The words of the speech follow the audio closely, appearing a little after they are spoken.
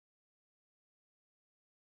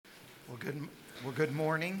Good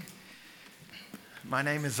morning. My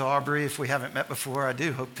name is Aubrey. If we haven't met before, I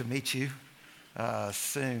do hope to meet you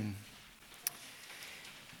soon.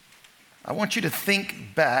 I want you to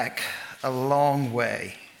think back a long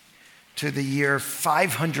way to the year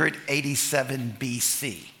 587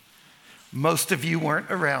 BC. Most of you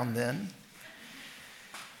weren't around then.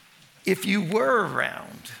 If you were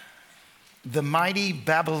around, the mighty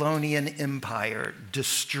Babylonian Empire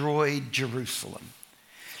destroyed Jerusalem.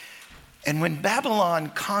 And when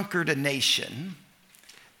Babylon conquered a nation,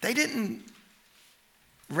 they didn't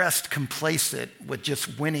rest complacent with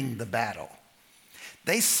just winning the battle.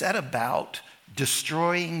 They set about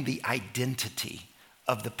destroying the identity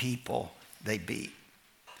of the people they beat.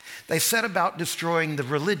 They set about destroying the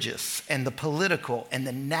religious and the political and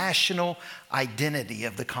the national identity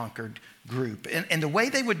of the conquered group. And the way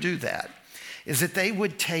they would do that is that they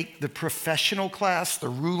would take the professional class, the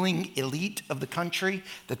ruling elite of the country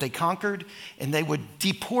that they conquered, and they would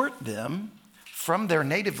deport them from their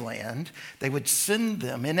native land. They would send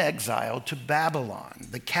them in exile to Babylon,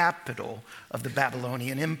 the capital of the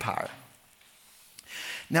Babylonian Empire.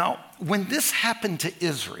 Now, when this happened to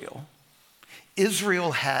Israel,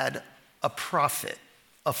 Israel had a prophet,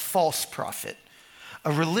 a false prophet,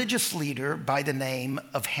 a religious leader by the name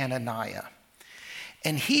of Hananiah.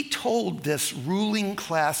 And he told this ruling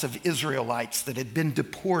class of Israelites that had been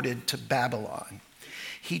deported to Babylon,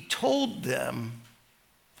 he told them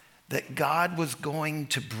that God was going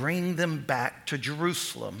to bring them back to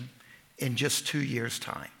Jerusalem in just 2 years'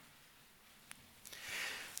 time.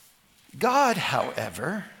 God,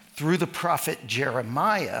 however, through the prophet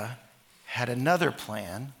Jeremiah, had another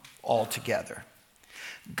plan altogether.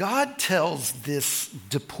 God tells this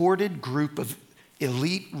deported group of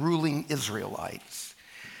elite ruling Israelites.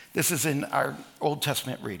 This is in our Old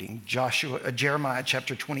Testament reading, Jeremiah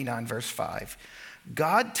chapter 29, verse 5.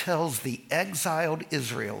 God tells the exiled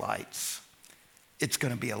Israelites, it's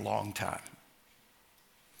going to be a long time.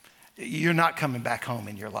 You're not coming back home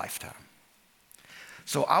in your lifetime.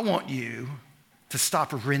 So I want you to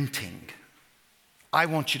stop renting. I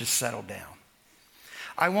want you to settle down.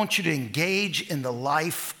 I want you to engage in the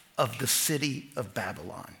life of the city of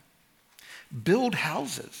Babylon. Build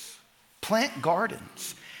houses, plant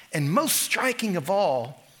gardens, and most striking of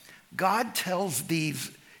all, God tells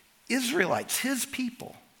these Israelites, his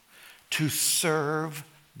people, to serve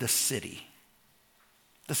the city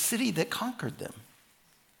that conquered them,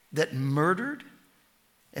 that murdered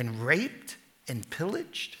and raped and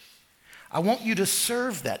pillaged. I want you to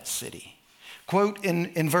serve that city. Quote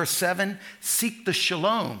in verse 7, seek the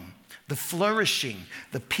shalom, the flourishing,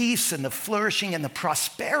 the peace and the flourishing and the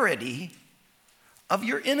prosperity of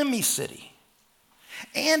your enemy city.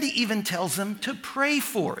 And he even tells them to pray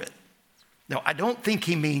for it. Now, I don't think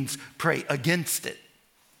he means pray against it.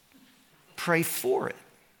 Pray for it.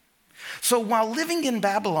 So while living in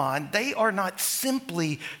Babylon, they are not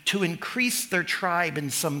simply to increase their tribe in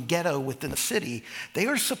some ghetto within a city. They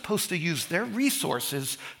are supposed to use their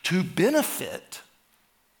resources to benefit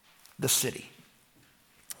the city.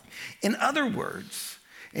 In other words,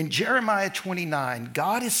 in Jeremiah 29,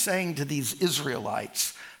 God is saying to these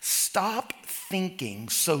Israelites, stop thinking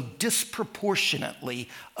so disproportionately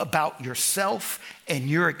about yourself and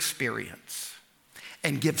your experience,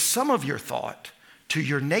 and give some of your thought to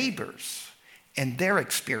your neighbors and their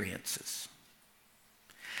experiences.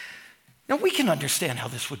 Now, we can understand how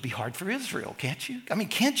this would be hard for Israel, can't you? I mean,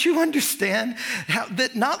 can't you understand how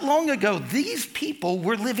that not long ago, these people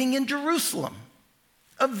were living in Jerusalem,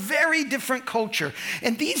 a very different culture.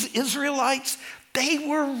 And these Israelites, they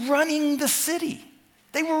were running the city.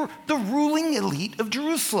 They were the ruling elite of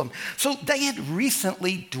Jerusalem. So they had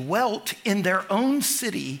recently dwelt in their own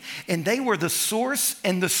city, and they were the source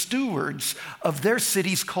and the stewards of their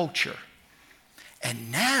city's culture.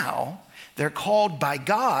 And now they're called by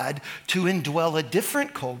God to indwell a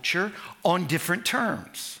different culture on different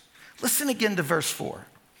terms. Listen again to verse 4.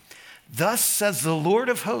 Thus says the Lord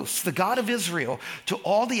of hosts, the God of Israel, to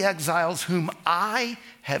all the exiles whom I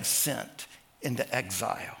have sent into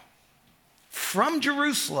exile. From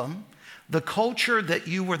Jerusalem, the culture that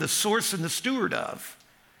you were the source and the steward of,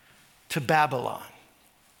 to Babylon.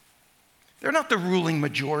 They're not the ruling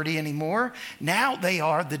majority anymore. Now they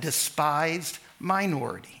are the despised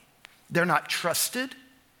minority. They're not trusted.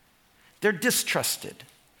 They're distrusted.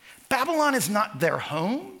 Babylon is not their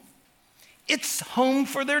home. It's home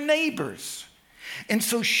for their neighbors. And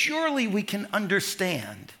so surely we can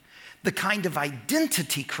understand the kind of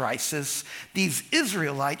identity crisis these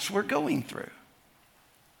Israelites were going through.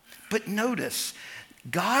 But notice,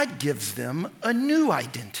 God gives them a new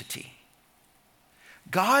identity.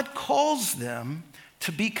 God calls them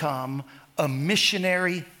to become a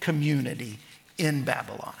missionary community in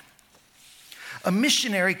Babylon. A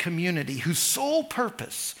missionary community whose sole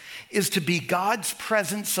purpose is to be God's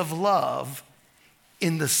presence of love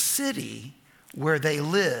in the city where they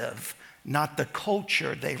live, not the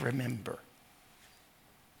culture they remember.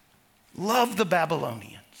 Love the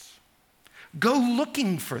Babylonians. Go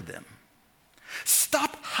looking for them.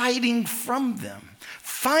 Stop hiding from them.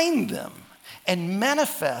 Find them and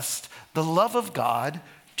manifest the love of God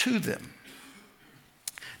to them.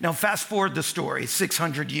 Now, fast forward the story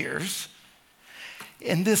 600 years.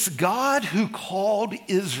 And this God who called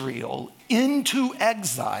Israel into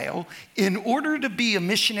exile in order to be a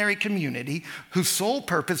missionary community whose sole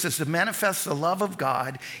purpose is to manifest the love of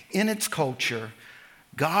God in its culture,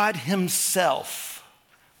 God himself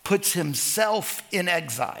puts himself in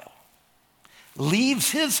exile, leaves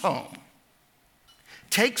his home,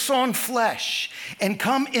 takes on flesh, and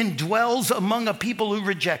come and dwells among a people who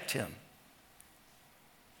reject him.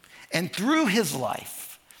 And through his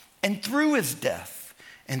life, and through his death,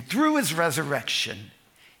 and through his resurrection,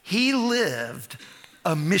 he lived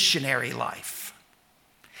a missionary life.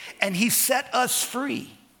 And he set us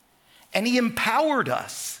free. And he empowered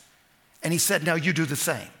us. And he said, now you do the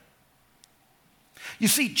same. You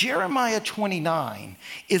see, Jeremiah 29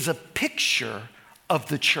 is a picture of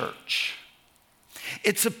the church.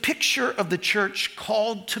 It's a picture of the church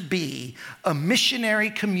called to be a missionary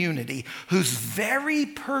community whose very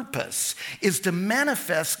purpose is to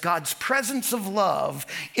manifest God's presence of love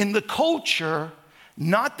in the culture,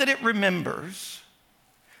 not that it remembers,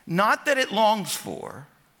 not that it longs for,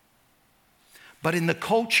 but in the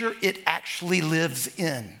culture it actually lives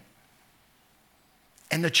in.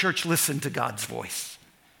 And the church listened to God's voice.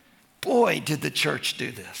 Boy, did the church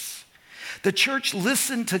do this. The church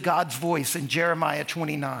listened to God's voice in Jeremiah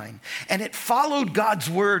 29, and it followed God's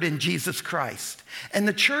word in Jesus Christ. And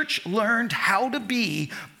the church learned how to be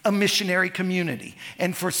a missionary community.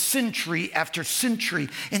 And for century after century,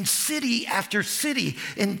 in city after city,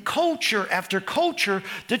 in culture after culture,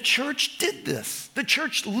 the church did this. The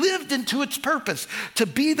church lived into its purpose to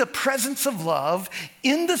be the presence of love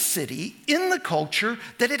in the city, in the culture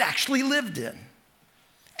that it actually lived in.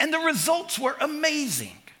 And the results were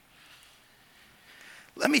amazing.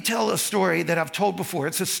 Let me tell a story that I've told before.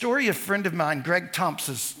 It's a story of a friend of mine, Greg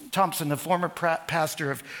Thompson, the former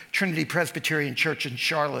pastor of Trinity Presbyterian Church in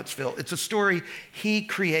Charlottesville. It's a story he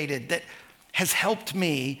created that has helped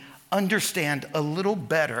me understand a little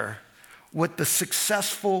better what the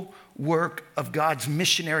successful work of God's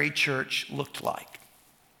missionary church looked like.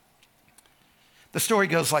 The story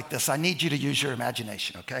goes like this. I need you to use your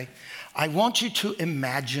imagination, okay? I want you to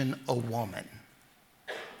imagine a woman.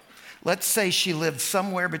 Let's say she lived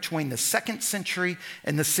somewhere between the 2nd century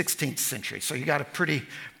and the 16th century. So you got a pretty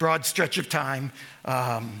broad stretch of time.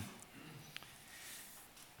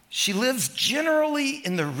 She lives generally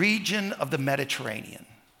in the region of the Mediterranean.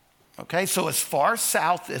 Okay, so as far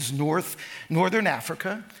south as northern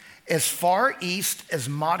Africa, as far east as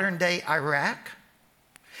modern day Iraq,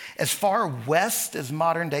 as far west as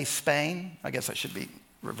modern day Spain. I guess I should be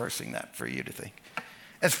reversing that for you to think.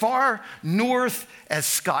 As far north as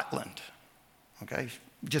Scotland, okay?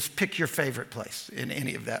 Just pick your favorite place in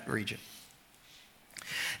any of that region.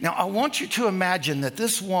 Now, I want you to imagine that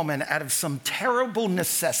this woman, out of some terrible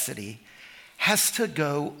necessity, has to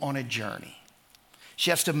go on a journey.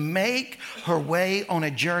 She has to make her way on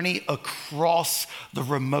a journey across the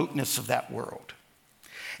remoteness of that world.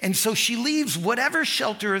 And so she leaves whatever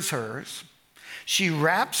shelter is hers. She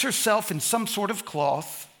wraps herself in some sort of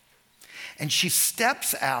cloth, and she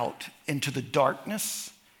steps out into the darkness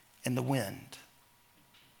and the wind.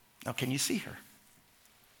 Now, can you see her?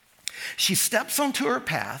 She steps onto her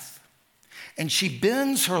path, and she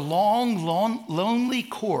bends her long, lonely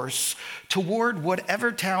course toward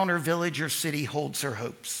whatever town or village or city holds her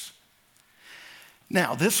hopes.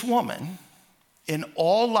 Now, this woman, in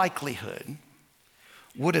all likelihood,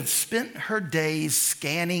 would have spent her days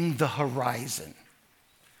scanning the horizon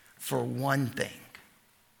for one thing.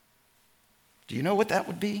 Do you know what that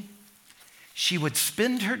would be? She would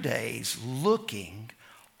spend her days looking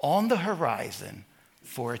on the horizon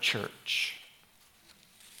for a church.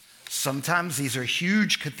 Sometimes these are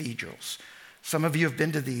huge cathedrals. Some of you have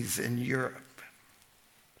been to these in Europe.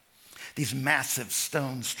 These massive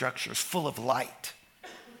stone structures full of light.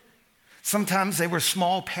 Sometimes they were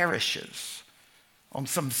small parishes on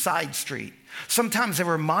some side street. Sometimes they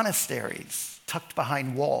were monasteries tucked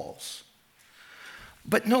behind walls.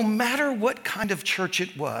 But no matter what kind of church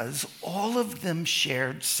it was, all of them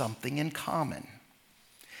shared something in common.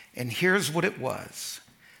 And here's what it was.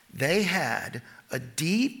 They had a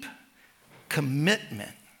deep,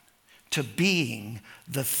 commitment to being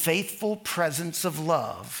the faithful presence of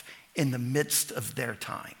love in the midst of their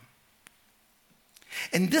time.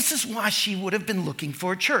 And this is why she would have been looking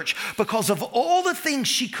for a church, because of all the things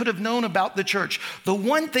she could have known about the church. The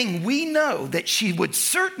one thing we know that she would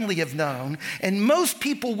certainly have known, and most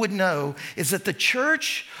people would know, is that the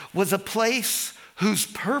church was a place whose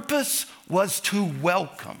purpose was to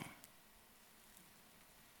welcome,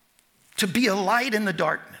 to be a light in the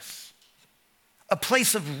darkness, a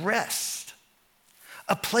place of rest,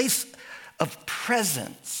 a place of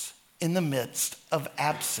presence in the midst of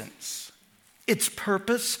absence. Its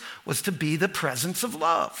purpose was to be the presence of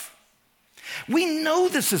love. We know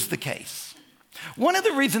this is the case. One of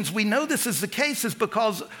the reasons we know this is the case is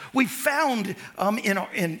because we found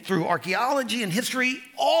through archaeology and history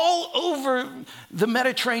all over the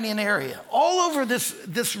Mediterranean area, all over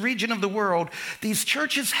this region of the world, these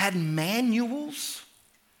churches had manuals.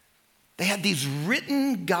 They had these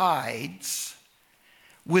written guides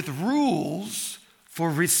with rules for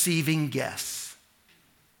receiving guests.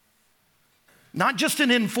 Not just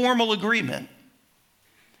an informal agreement.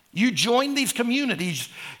 You joined these communities,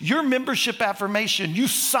 your membership affirmation, you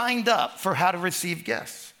signed up for how to receive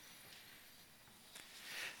guests.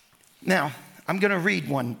 Now, I'm going to read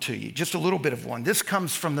one to you, just a little bit of one. This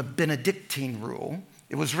comes from the Benedictine rule.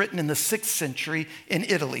 It was written in the 6th century in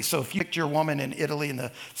Italy. So if you picked your woman in Italy in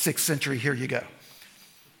the 6th century, here you go.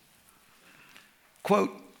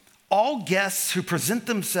 Quote, all guests who present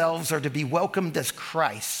themselves are to be welcomed as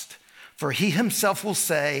Christ. For he himself will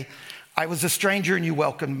say, I was a stranger and you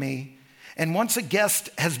welcomed me. And once a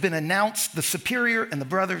guest has been announced, the superior and the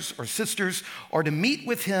brothers or sisters are to meet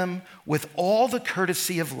with him with all the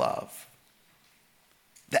courtesy of love.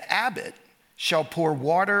 The abbot shall pour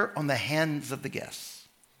water on the hands of the guests.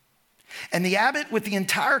 And the abbot with the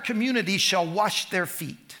entire community shall wash their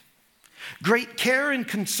feet. Great care and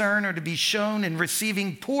concern are to be shown in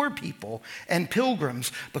receiving poor people and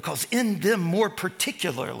pilgrims, because in them more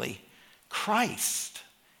particularly Christ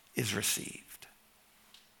is received.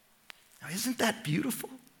 Now, isn't that beautiful?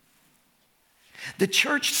 The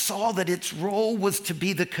church saw that its role was to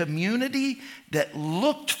be the community that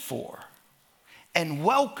looked for and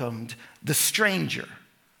welcomed the stranger,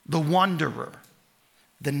 the wanderer,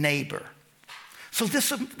 the neighbor. So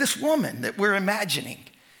this woman that we're imagining,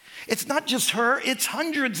 it's not just her, it's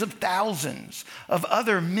hundreds of thousands of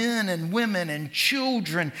other men and women and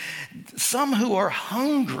children, some who are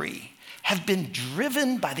hungry, have been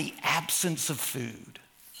driven by the absence of food.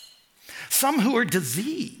 Some who are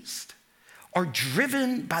diseased are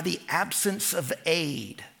driven by the absence of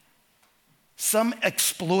aid. Some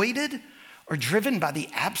exploited are driven by the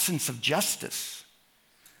absence of justice.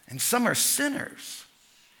 And some are sinners,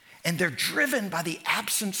 and they're driven by the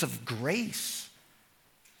absence of grace.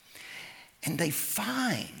 And they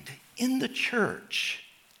find in the church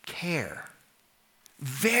care,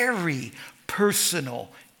 very personal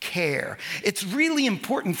care. It's really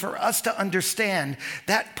important for us to understand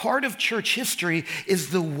that part of church history is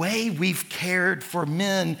the way we've cared for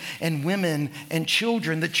men and women and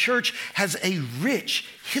children. The church has a rich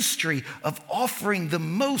history of offering the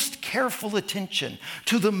most careful attention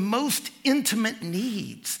to the most intimate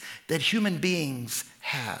needs that human beings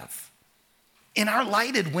have. In our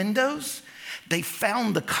lighted windows, they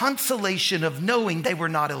found the consolation of knowing they were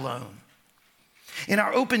not alone. In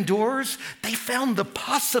our open doors, they found the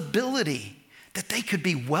possibility that they could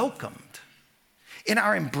be welcomed. In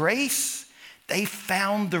our embrace, they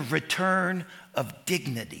found the return of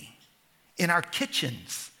dignity. In our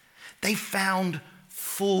kitchens, they found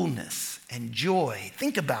fullness and joy.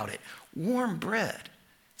 Think about it. Warm bread,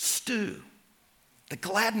 stew, the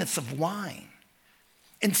gladness of wine.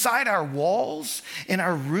 Inside our walls, in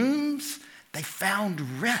our rooms, they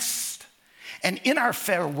found rest. And in our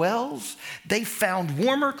farewells, they found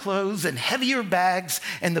warmer clothes and heavier bags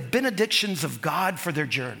and the benedictions of God for their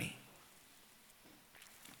journey.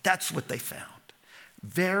 That's what they found.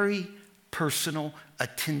 Very personal,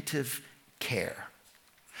 attentive care.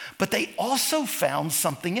 But they also found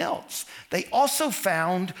something else. They also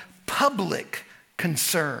found public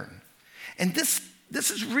concern. And this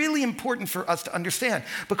is really important for us to understand,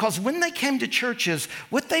 because when they came to churches,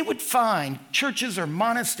 what they would find, churches or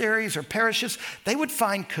monasteries or parishes, they would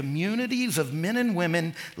find communities of men and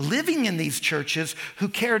women living in these churches who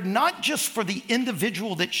cared not just for the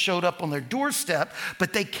individual that showed up on their doorstep,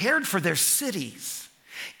 but they cared for their cities.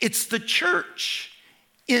 It's the church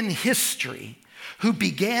in history who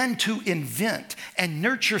began to invent and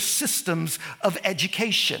nurture systems of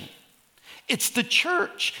education. It's the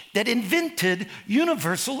church that invented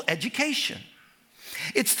universal education.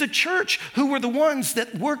 It's the church who were the ones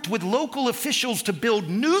that worked with local officials to build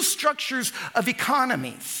new structures of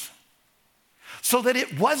economies so that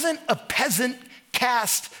it wasn't a peasant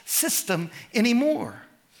caste system anymore.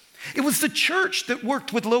 It was the church that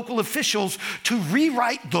worked with local officials to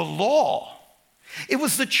rewrite the law. It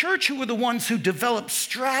was the church who were the ones who developed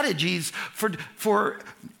strategies for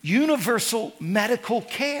universal medical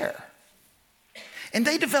care. And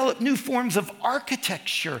they developed new forms of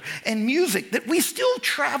architecture and music that we still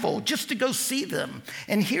travel just to go see them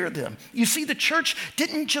and hear them. You see, the church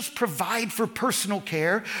didn't just provide for personal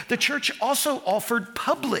care, the church also offered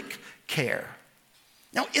public care.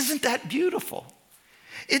 Now, isn't that beautiful?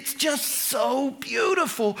 It's just so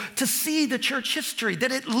beautiful to see the church history,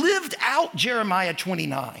 that it lived out Jeremiah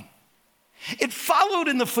 29. It followed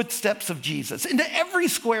in the footsteps of Jesus into every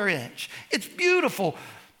square inch. It's beautiful,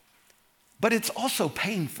 but it's also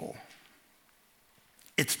painful.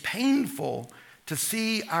 It's painful to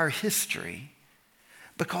see our history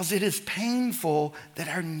because it is painful that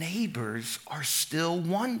our neighbors are still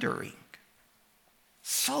wondering.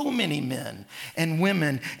 So many men and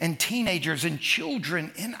women and teenagers and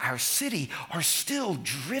children in our city are still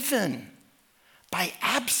driven by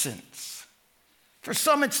absence. For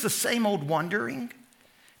some, it's the same old wondering.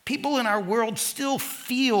 People in our world still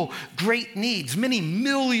feel great needs. Many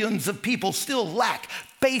millions of people still lack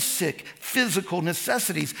basic physical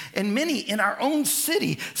necessities. And many in our own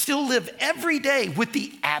city still live every day with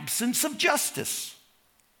the absence of justice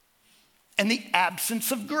and the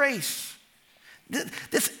absence of grace.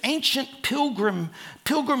 This ancient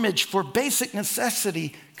pilgrimage for basic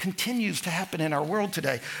necessity continues to happen in our world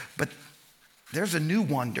today. But there's a new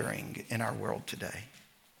wandering in our world today.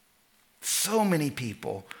 So many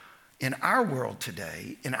people in our world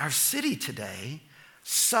today, in our city today,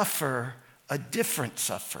 suffer a different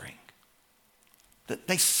suffering. That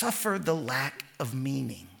they suffer the lack of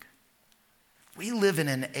meaning. We live in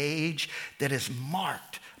an age that is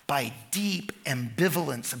marked by deep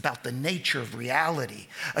ambivalence about the nature of reality,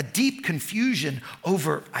 a deep confusion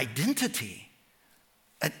over identity,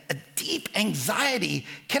 a deep anxiety.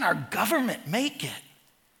 Can our government make it?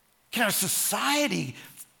 Can our society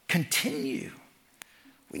continue?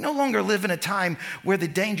 We no longer live in a time where the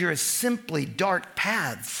danger is simply dark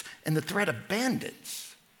paths and the threat of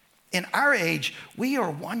bandits. In our age, we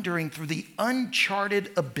are wandering through the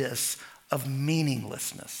uncharted abyss of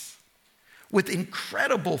meaninglessness, with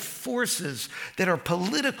incredible forces that are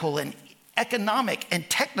political and economic and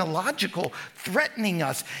technological threatening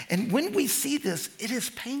us. And when we see this, it is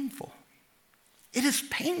painful. It is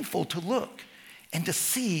painful to look and to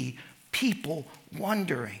see people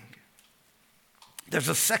wondering. There's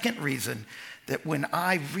a second reason that when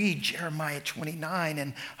I read Jeremiah 29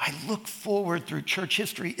 and I look forward through church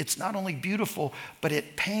history, it's not only beautiful, but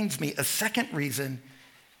it pains me. A second reason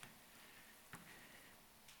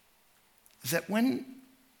is that when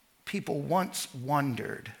people once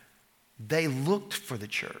wondered, they looked for the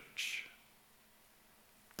church,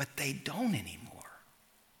 but they don't anymore.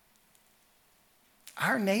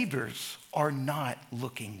 Our neighbors are not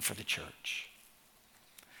looking for the church.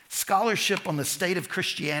 Scholarship on the state of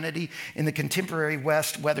Christianity in the contemporary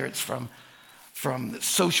West, whether it's from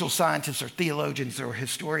social scientists or theologians or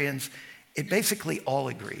historians, it basically all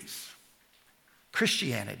agrees.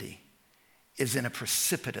 Christianity is in a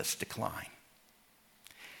precipitous decline.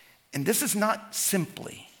 And this is not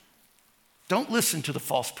simply, don't listen to the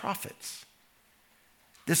false prophets.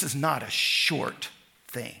 This is not a short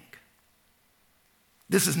thing.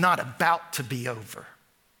 This is not about to be over.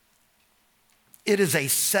 It is a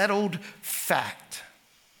settled fact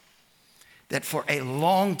that for a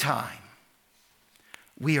long time,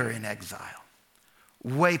 we are in exile,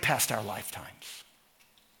 way past our lifetimes.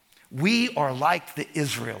 We are like the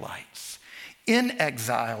Israelites, in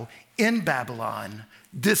exile, in Babylon.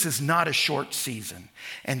 This is not a short season.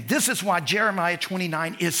 And this is why Jeremiah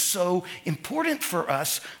 29 is so important for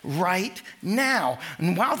us right now.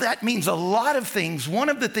 And while that means a lot of things, one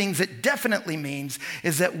of the things it definitely means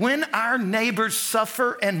is that when our neighbors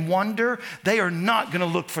suffer and wonder, they are not going to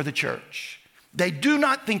look for the church. They do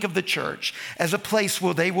not think of the church as a place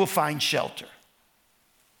where they will find shelter.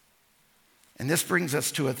 And this brings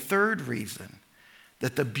us to a third reason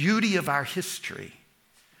that the beauty of our history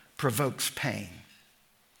provokes pain.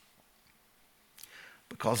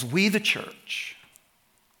 Because we, the church,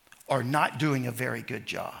 are not doing a very good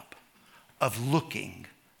job of looking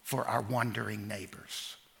for our wandering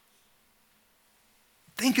neighbors.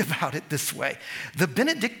 Think about it this way. The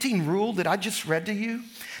Benedictine rule that I just read to you,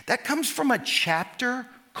 that comes from a chapter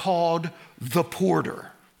called The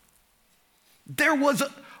Porter. There was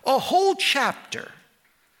a whole chapter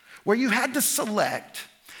where you had to select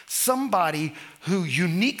somebody who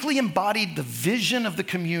uniquely embodied the vision of the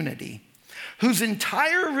community, whose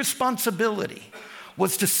entire responsibility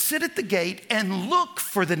was to sit at the gate and look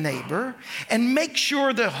for the neighbor and make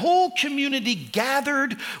sure the whole community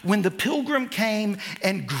gathered when the pilgrim came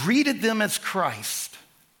and greeted them as Christ.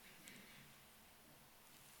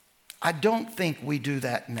 I don't think we do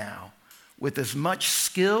that now with as much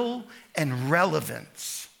skill and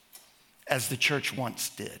relevance as the church once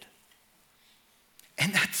did.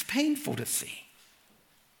 And that's painful to see.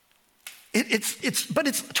 But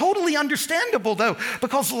it's totally understandable, though,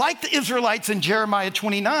 because like the Israelites in Jeremiah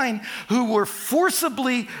 29, who were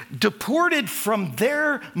forcibly deported from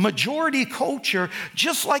their majority culture,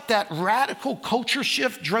 just like that radical culture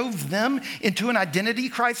shift drove them into an identity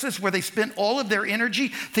crisis where they spent all of their energy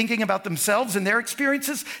thinking about themselves and their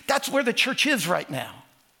experiences, that's where the church is right now.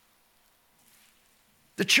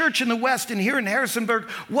 The church in the West and here in Harrisonburg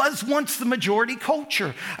was once the majority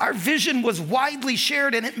culture. Our vision was widely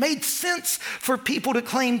shared and it made sense for people to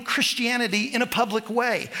claim Christianity in a public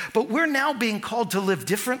way. But we're now being called to live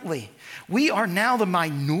differently. We are now the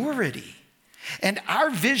minority and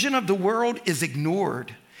our vision of the world is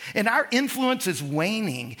ignored and our influence is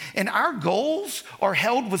waning and our goals are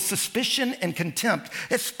held with suspicion and contempt,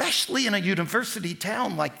 especially in a university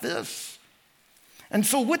town like this. And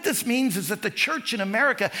so what this means is that the church in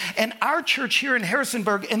America and our church here in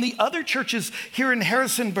Harrisonburg and the other churches here in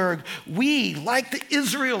Harrisonburg, we, like the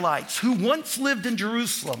Israelites who once lived in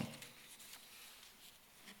Jerusalem,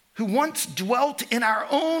 who once dwelt in our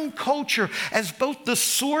own culture as both the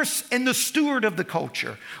source and the steward of the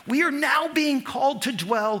culture, we are now being called to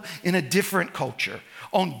dwell in a different culture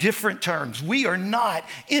on different terms. We are not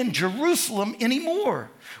in Jerusalem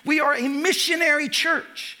anymore. We are a missionary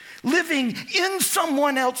church living in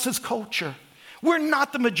someone else's culture. We're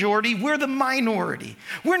not the majority, we're the minority.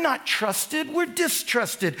 We're not trusted, we're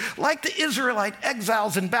distrusted. Like the Israelite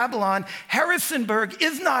exiles in Babylon, Harrisonburg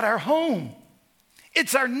is not our home.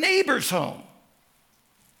 It's our neighbor's home.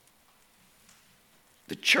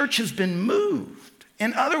 The church has been moved.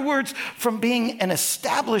 In other words, from being an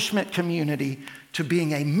establishment community to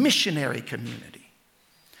being a missionary community.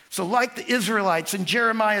 So like the Israelites in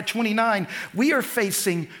Jeremiah 29, we are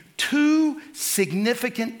facing two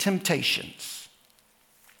significant temptations.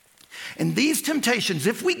 And these temptations,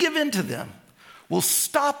 if we give in to them, will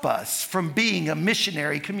stop us from being a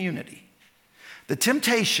missionary community. The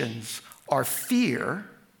temptations are fear,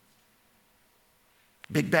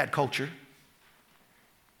 big bad culture,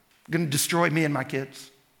 going to destroy me and my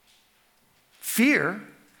kids. Fear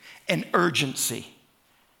and urgency.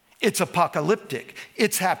 It's apocalyptic.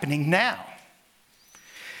 It's happening now.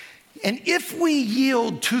 And if we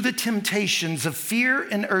yield to the temptations of fear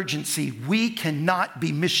and urgency, we cannot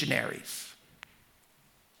be missionaries.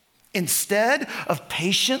 Instead of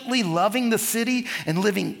patiently loving the city and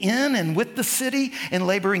living in and with the city and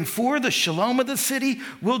laboring for the shalom of the city,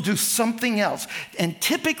 we'll do something else. And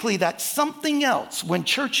typically that's something else. When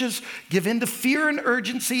churches give in to fear and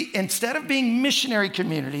urgency, instead of being missionary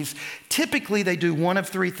communities, typically they do one of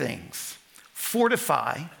three things: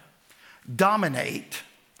 fortify, dominate,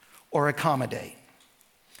 or accommodate.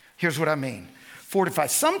 Here's what I mean. Fortify.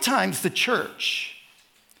 Sometimes the church,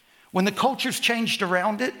 when the culture's changed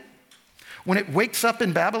around it, when it wakes up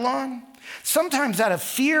in Babylon, sometimes out of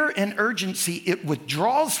fear and urgency, it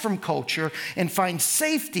withdraws from culture and finds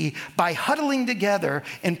safety by huddling together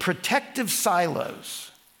in protective silos.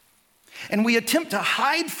 And we attempt to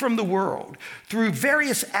hide from the world through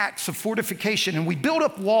various acts of fortification, and we build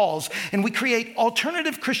up walls, and we create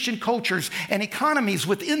alternative Christian cultures and economies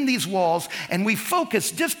within these walls, and we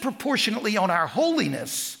focus disproportionately on our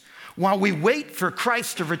holiness while we wait for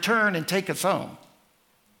Christ to return and take us home.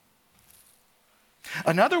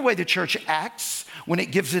 Another way the church acts when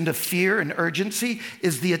it gives into fear and urgency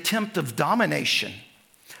is the attempt of domination,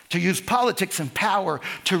 to use politics and power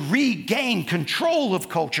to regain control of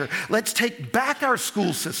culture. Let's take back our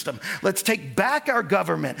school system. Let's take back our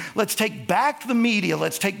government. Let's take back the media.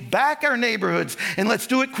 Let's take back our neighborhoods, and let's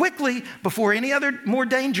do it quickly before any other more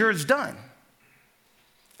danger is done.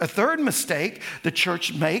 A third mistake the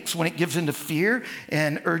church makes when it gives into fear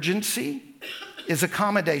and urgency is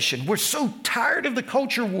accommodation. We're so tired of the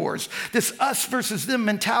culture wars, this us versus them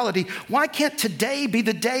mentality. Why can't today be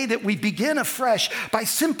the day that we begin afresh by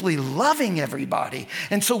simply loving everybody?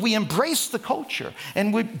 And so we embrace the culture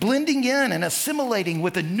and we're blending in and assimilating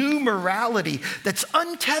with a new morality that's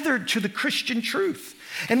untethered to the Christian truth.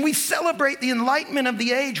 And we celebrate the enlightenment of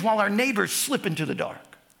the age while our neighbors slip into the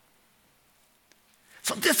dark.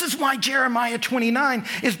 So this is why Jeremiah 29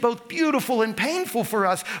 is both beautiful and painful for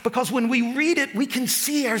us, because when we read it, we can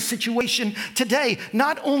see our situation today.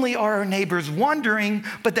 Not only are our neighbors wandering,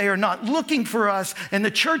 but they are not looking for us, and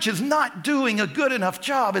the church is not doing a good enough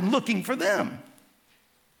job in looking for them.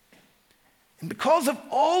 And because of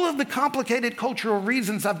all of the complicated cultural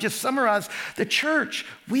reasons I've just summarized, the church,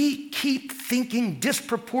 we keep thinking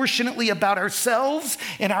disproportionately about ourselves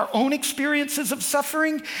and our own experiences of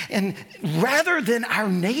suffering, and rather than our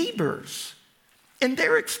neighbors and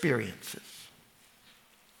their experiences.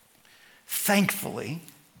 Thankfully,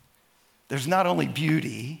 there's not only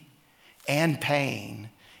beauty and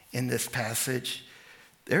pain in this passage,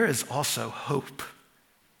 there is also hope.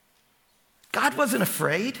 God wasn't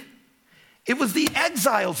afraid. It was the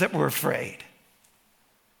exiles that were afraid.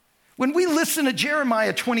 When we listen to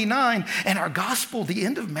Jeremiah 29 and our gospel, the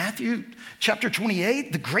end of Matthew chapter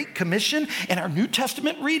 28, the Great Commission, and our New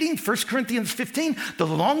Testament reading, 1 Corinthians 15, the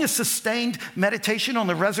longest sustained meditation on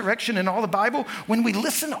the resurrection in all the Bible, when we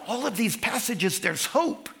listen to all of these passages, there's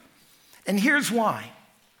hope. And here's why.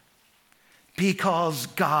 Because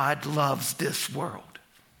God loves this world.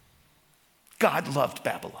 God loved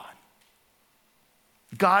Babylon.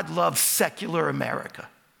 God loves secular America.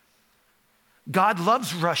 God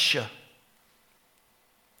loves Russia.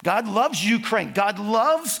 God loves Ukraine. God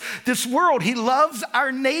loves this world. He loves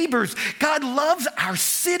our neighbors. God loves our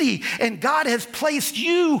city. And God has placed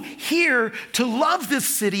you here to love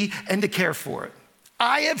this city and to care for it.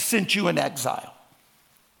 I have sent you in exile.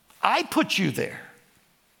 I put you there.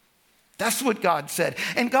 That's what God said.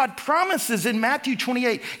 And God promises in Matthew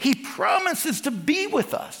 28, he promises to be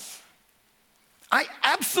with us. I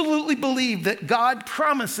absolutely believe that God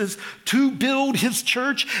promises to build his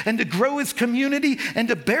church and to grow his community and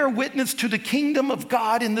to bear witness to the kingdom of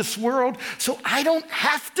God in this world. So I don't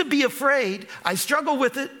have to be afraid. I struggle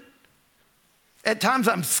with it. At times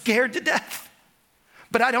I'm scared to death,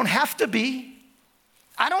 but I don't have to be.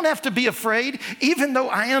 I don't have to be afraid, even though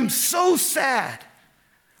I am so sad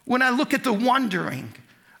when I look at the wandering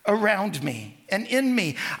around me and in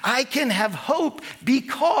me. I can have hope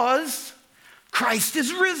because Christ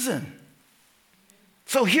is risen.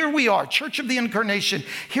 So here we are, Church of the Incarnation,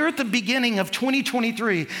 here at the beginning of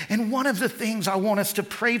 2023. And one of the things I want us to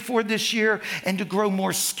pray for this year and to grow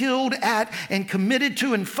more skilled at and committed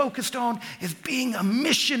to and focused on is being a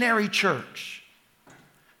missionary church.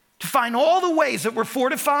 To find all the ways that we're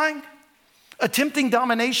fortifying, attempting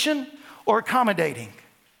domination, or accommodating.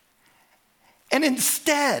 And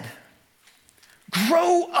instead,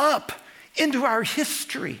 grow up into our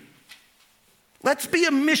history. Let's be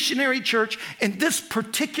a missionary church in this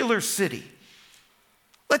particular city.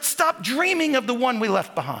 Let's stop dreaming of the one we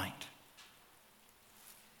left behind.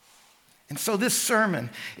 And so this sermon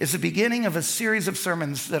is the beginning of a series of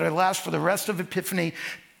sermons that will last for the rest of Epiphany.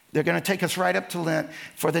 They're going to take us right up to Lent.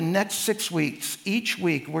 For the next 6 weeks, each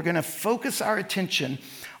week, we're going to focus our attention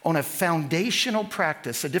on a foundational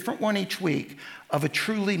practice, a different one each week, of a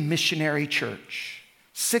truly missionary church.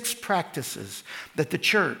 6 practices that the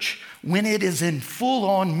church, when it is in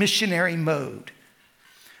full-on missionary mode,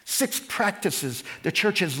 6 practices the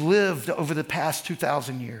church has lived over the past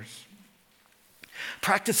 2,000 years.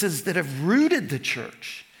 Practices that have rooted the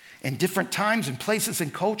church in different times and places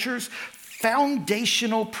and cultures,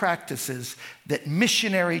 foundational practices that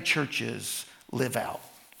missionary churches live out.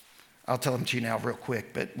 I'll tell them to you now real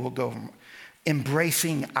quick, but we'll go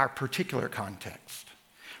embracing our particular context.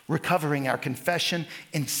 Recovering our confession,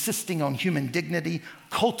 insisting on human dignity,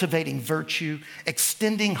 cultivating virtue,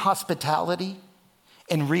 extending hospitality,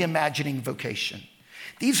 and reimagining vocation.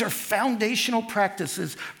 These are foundational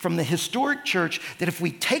practices from the historic church that if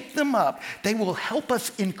we take them up, they will help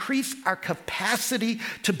us increase our capacity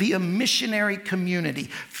to be a missionary community,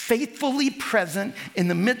 faithfully present in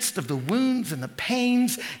the midst of the wounds and the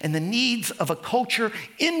pains and the needs of a culture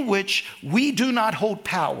in which we do not hold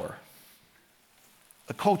power.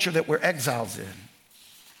 A culture that we're exiles in.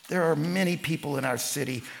 There are many people in our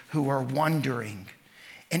city who are wandering.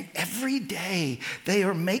 And every day they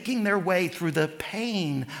are making their way through the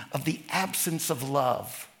pain of the absence of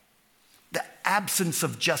love, the absence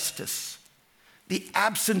of justice, the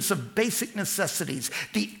absence of basic necessities,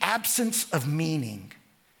 the absence of meaning.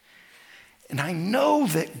 And I know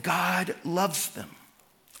that God loves them,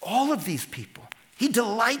 all of these people. He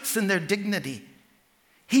delights in their dignity.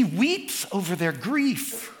 He weeps over their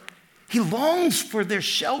grief. He longs for their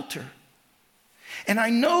shelter. And I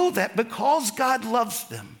know that because God loves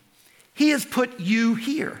them, he has put you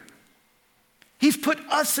here. He's put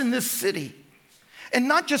us in this city. And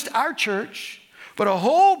not just our church, but a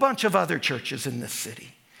whole bunch of other churches in this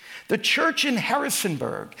city. The church in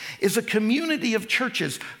Harrisonburg is a community of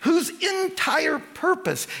churches whose entire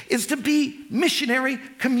purpose is to be missionary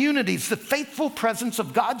communities, the faithful presence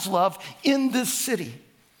of God's love in this city.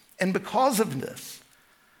 And because of this,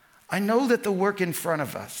 I know that the work in front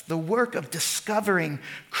of us, the work of discovering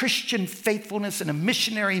Christian faithfulness in a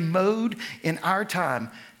missionary mode in our time,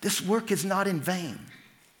 this work is not in vain.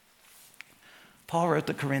 Paul wrote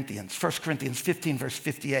to Corinthians, 1 Corinthians 15, verse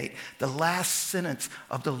 58, the last sentence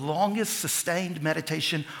of the longest sustained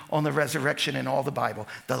meditation on the resurrection in all the Bible.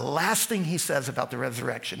 The last thing he says about the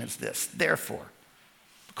resurrection is this: therefore,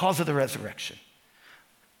 because of the resurrection,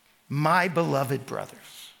 my beloved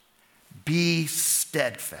brothers, be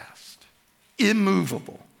steadfast,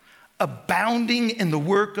 immovable, abounding in the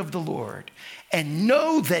work of the Lord, and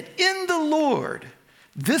know that in the Lord,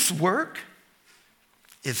 this work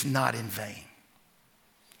is not in vain.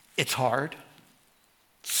 It's hard,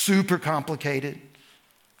 super complicated,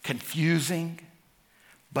 confusing,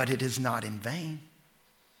 but it is not in vain.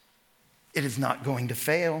 It is not going to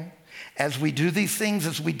fail. As we do these things,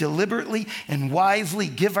 as we deliberately and wisely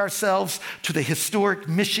give ourselves to the historic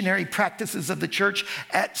missionary practices of the church,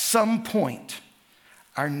 at some point,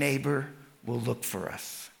 our neighbor will look for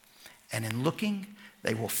us. And in looking,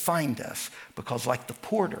 they will find us, because like the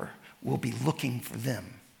porter, we'll be looking for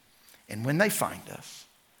them. And when they find us,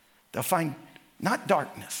 they'll find not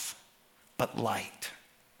darkness, but light.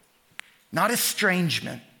 Not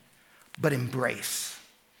estrangement, but embrace.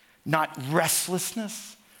 Not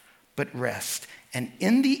restlessness, but rest. And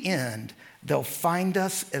in the end, they'll find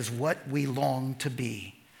us as what we long to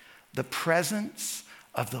be: the presence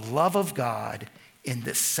of the love of God in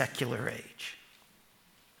this secular age.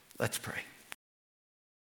 Let's pray.